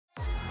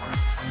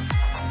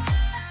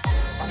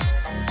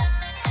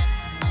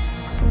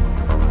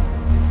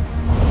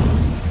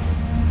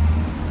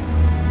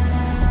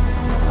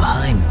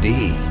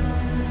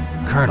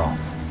Colonel,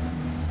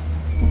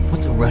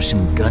 what's a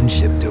Russian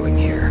gunship doing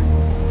here?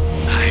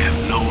 I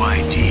have no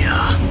idea,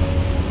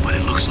 but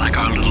it looks like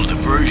our little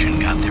diversion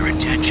got their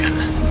attention.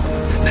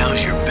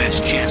 Now's your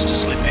best chance to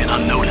slip in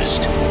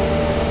unnoticed.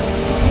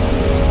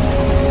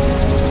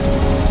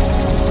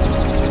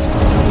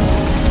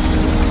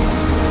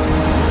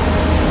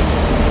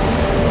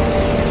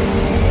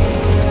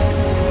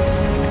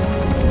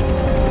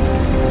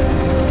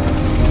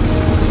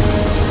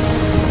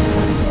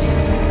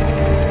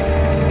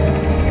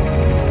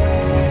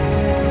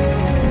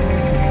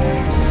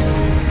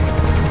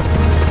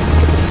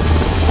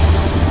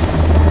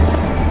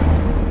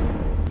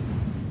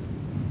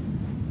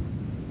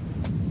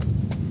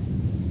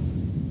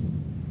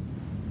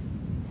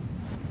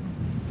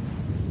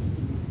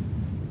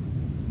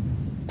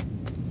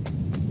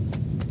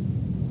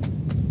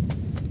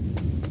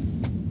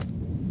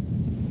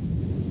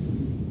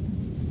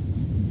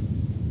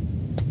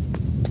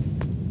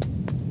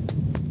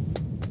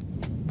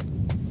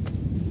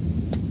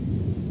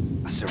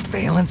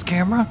 Surveillance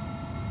camera?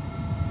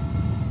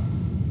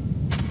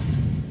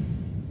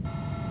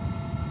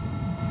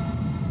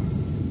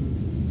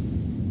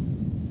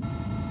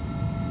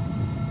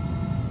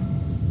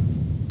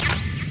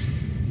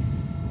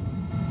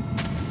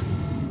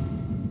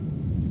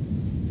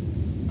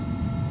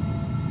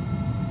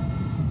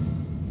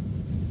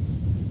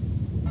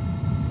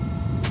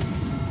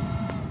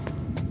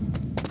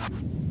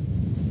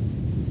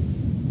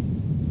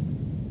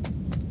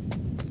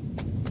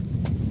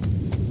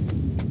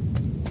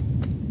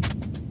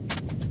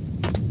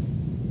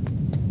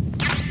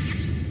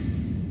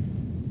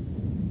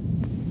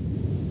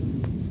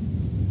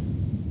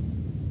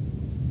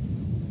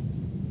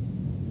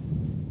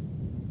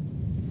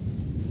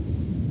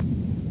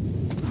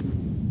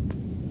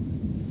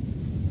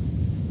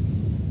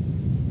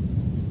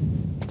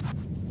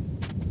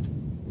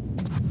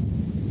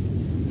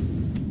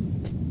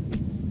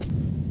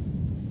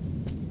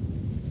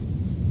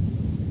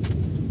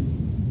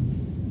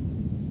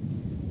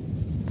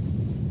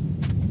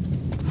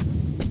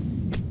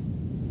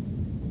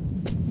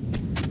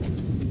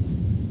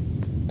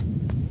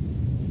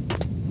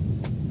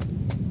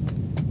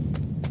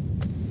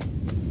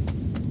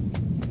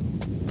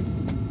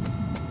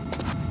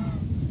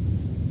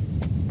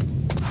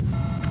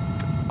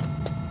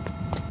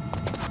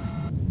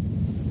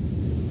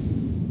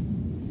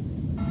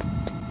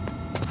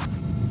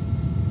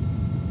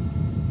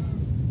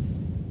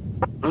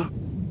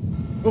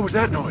 What was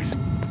that noise?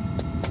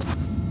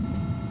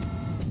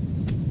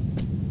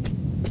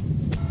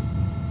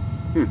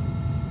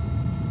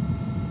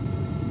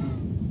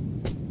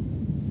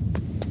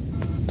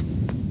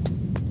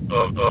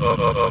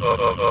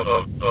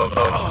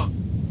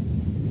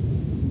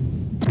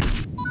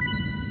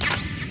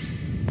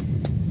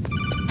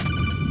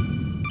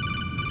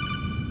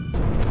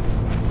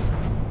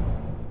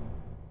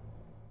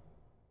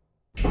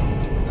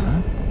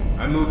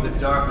 I moved the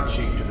Darker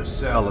Chief to the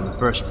cell in the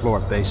first floor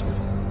basement.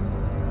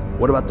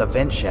 What about the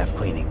vent shaft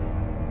cleaning?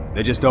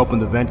 They just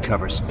opened the vent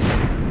covers.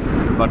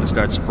 They're about to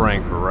start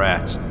spraying for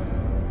rats.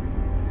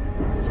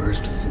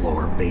 First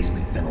floor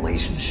basement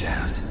ventilation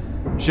shaft.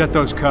 Shut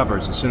those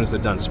covers as soon as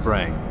they're done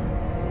spraying.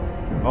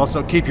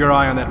 Also, keep your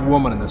eye on that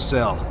woman in the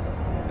cell.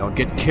 Don't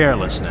get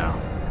careless now.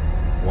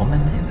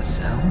 Woman in the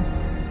cell?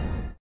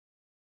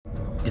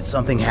 Did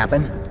something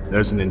happen?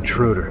 There's an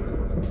intruder.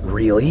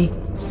 Really?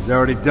 He's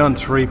already done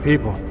 3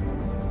 people.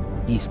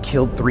 He's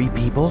killed 3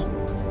 people?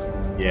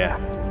 Yeah.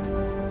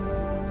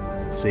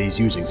 Say he's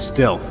using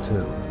stealth,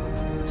 too.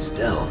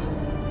 Stealth?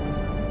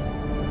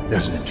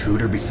 There's an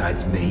intruder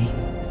besides me?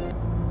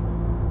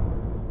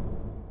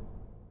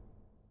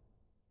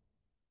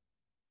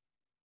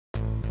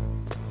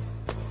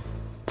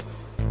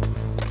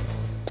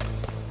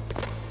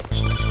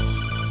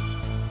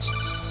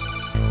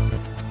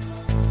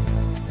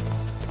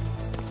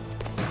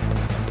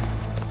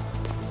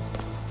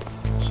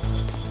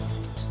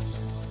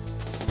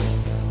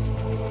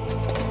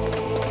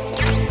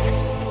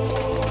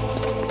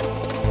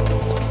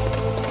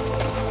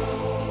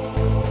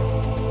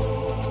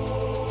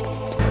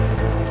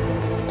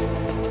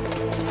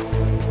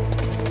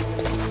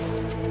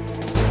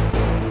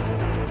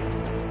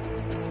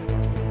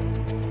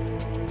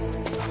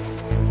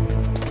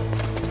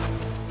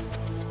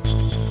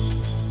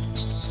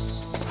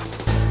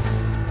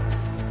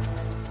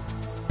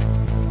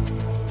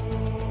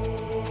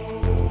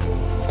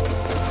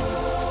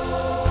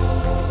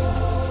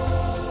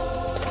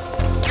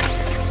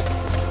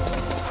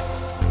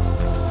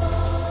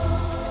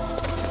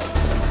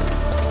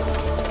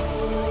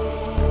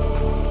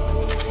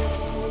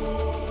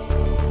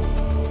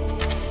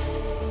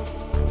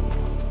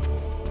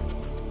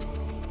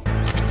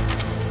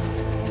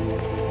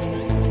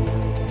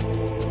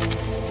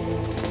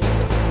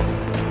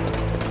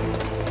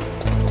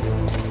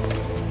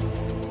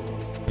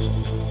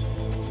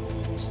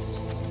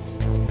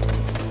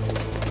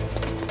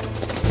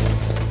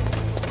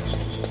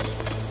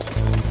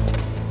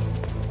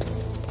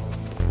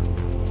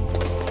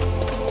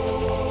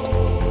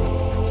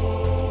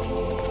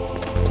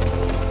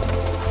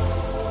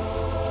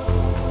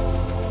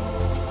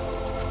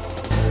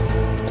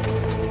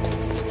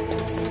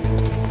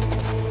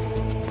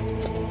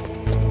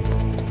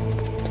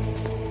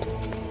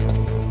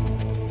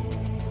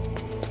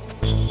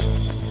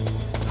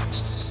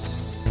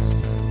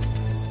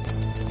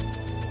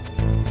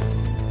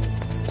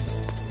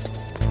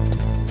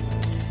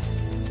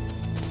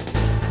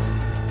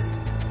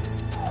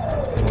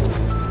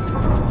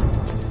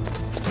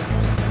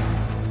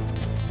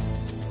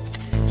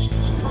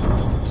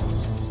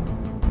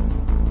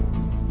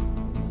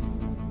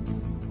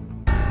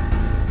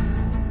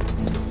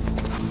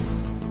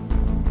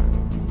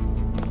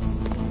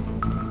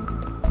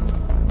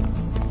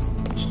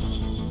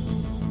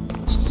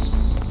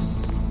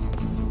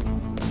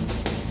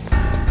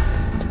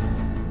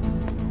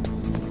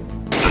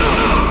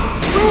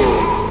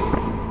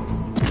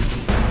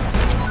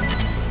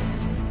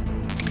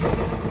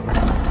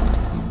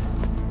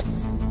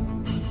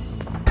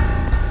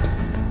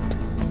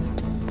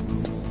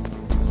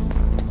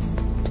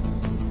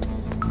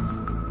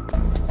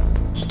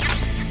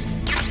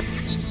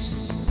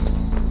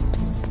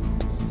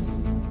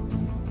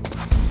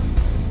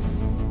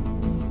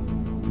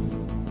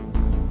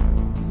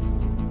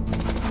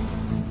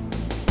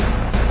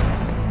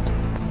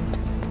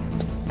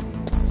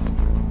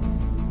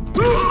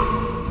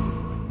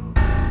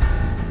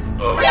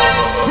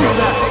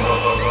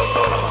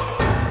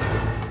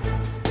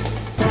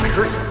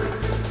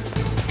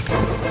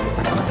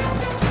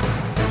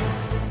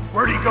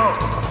 go.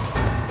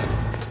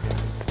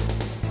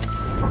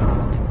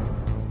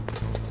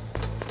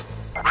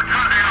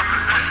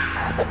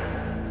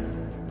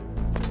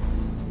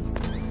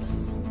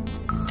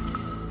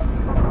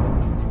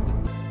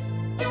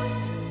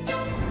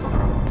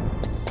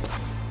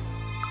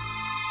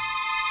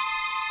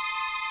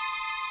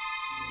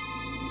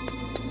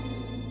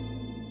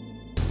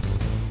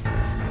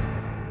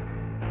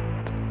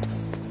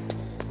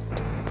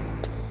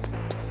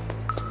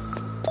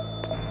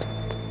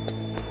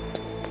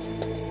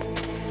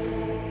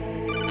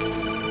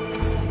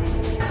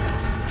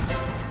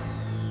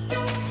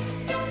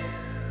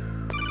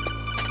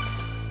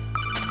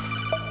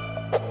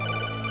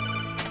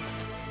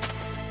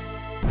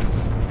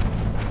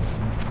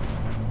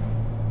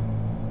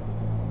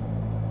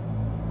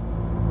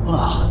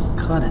 Oh,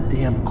 kinda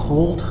damn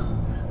cold.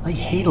 I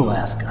hate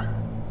Alaska.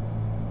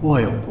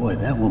 Boy, oh boy,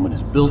 that woman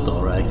is built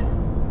all right.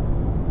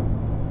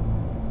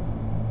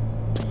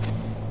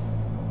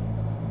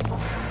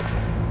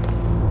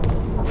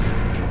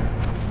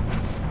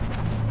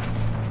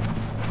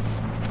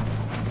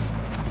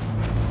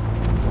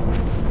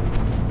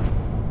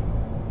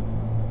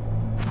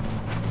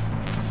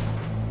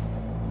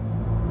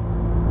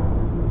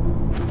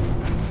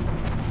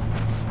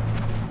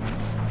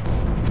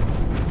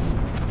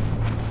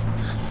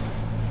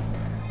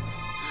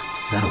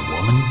 Is that a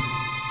woman?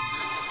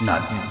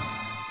 Not him.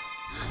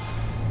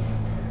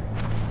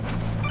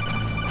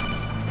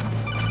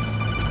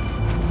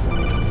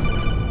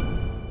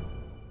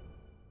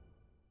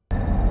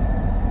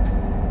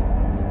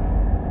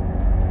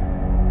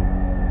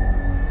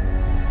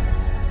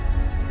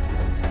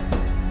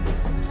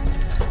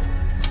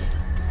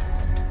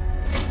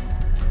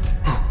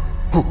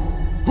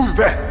 Who's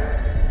that?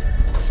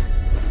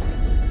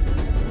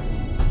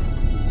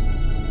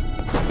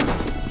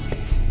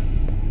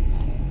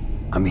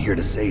 I'm here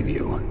to save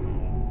you.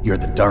 You're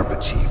the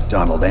DARPA chief,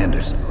 Donald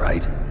Anderson,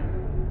 right?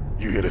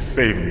 You here to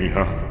save me,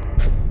 huh?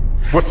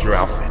 What's your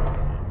outfit?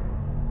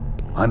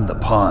 I'm the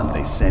pawn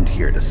they sent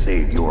here to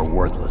save your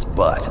worthless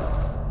butt.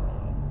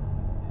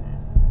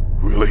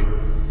 Really?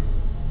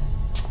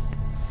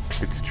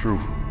 It's true.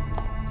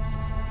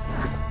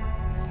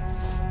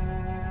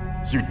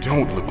 You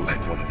don't look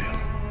like one of them.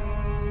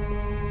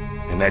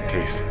 In that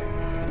case,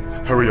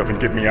 hurry up and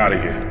get me out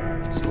of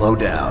here. Slow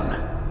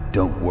down.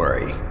 Don't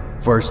worry.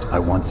 First, I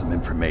want some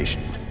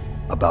information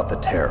about the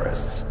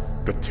terrorists.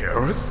 The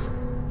terrorists?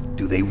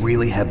 Do they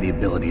really have the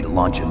ability to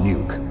launch a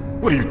nuke?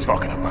 What are you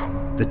talking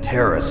about? The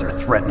terrorists are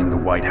threatening the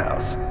White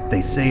House.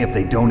 They say if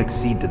they don't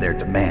accede to their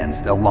demands,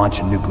 they'll launch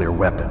a nuclear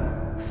weapon.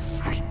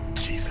 Sweet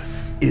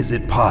Jesus. Is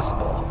it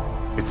possible?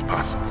 It's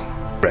possible.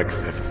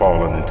 Rex has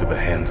fallen into the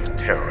hands of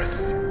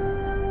terrorists.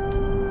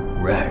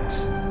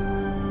 Rex?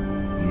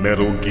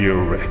 Metal Gear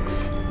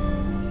Rex.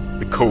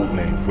 The code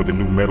name for the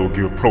new Metal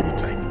Gear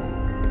prototype.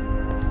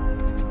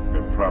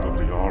 They're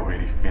probably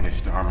already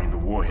finished arming the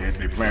warhead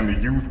they plan to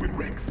use with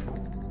Rex.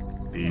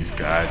 These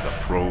guys are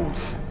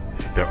pros.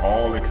 They're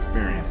all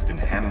experienced in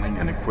handling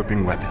and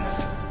equipping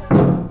weapons.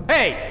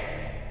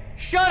 Hey!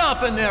 Shut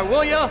up in there,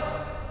 will ya?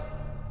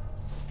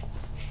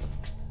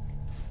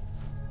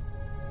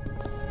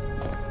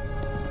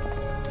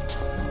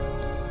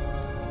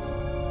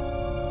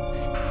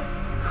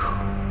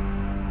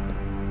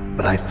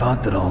 But I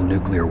thought that all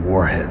nuclear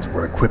warheads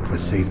were equipped with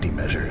safety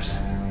measures.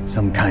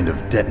 Some kind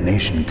of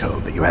detonation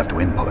code that you have to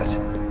input.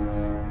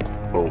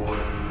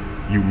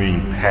 Oh, you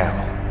mean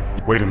PAL.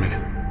 Wait a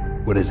minute.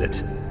 What is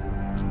it?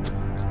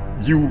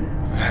 You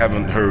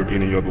haven't heard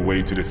any other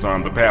way to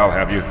disarm the PAL,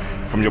 have you?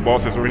 From your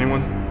bosses or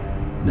anyone?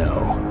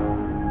 No.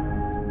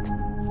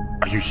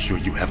 Are you sure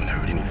you haven't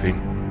heard anything?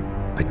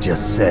 I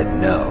just said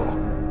no.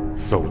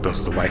 So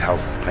does the White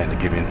House plan to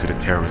give in to the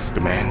terrorists'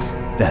 demands?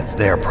 That's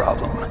their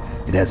problem.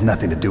 It has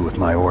nothing to do with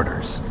my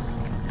orders.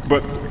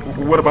 But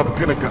what about the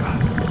Pentagon?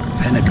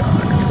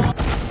 Pentagon?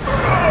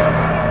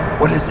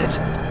 What is it?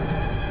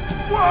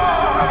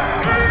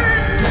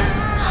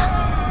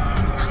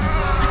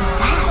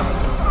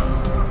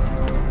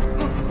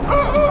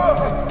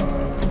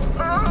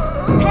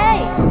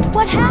 Hey,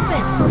 what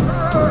happened?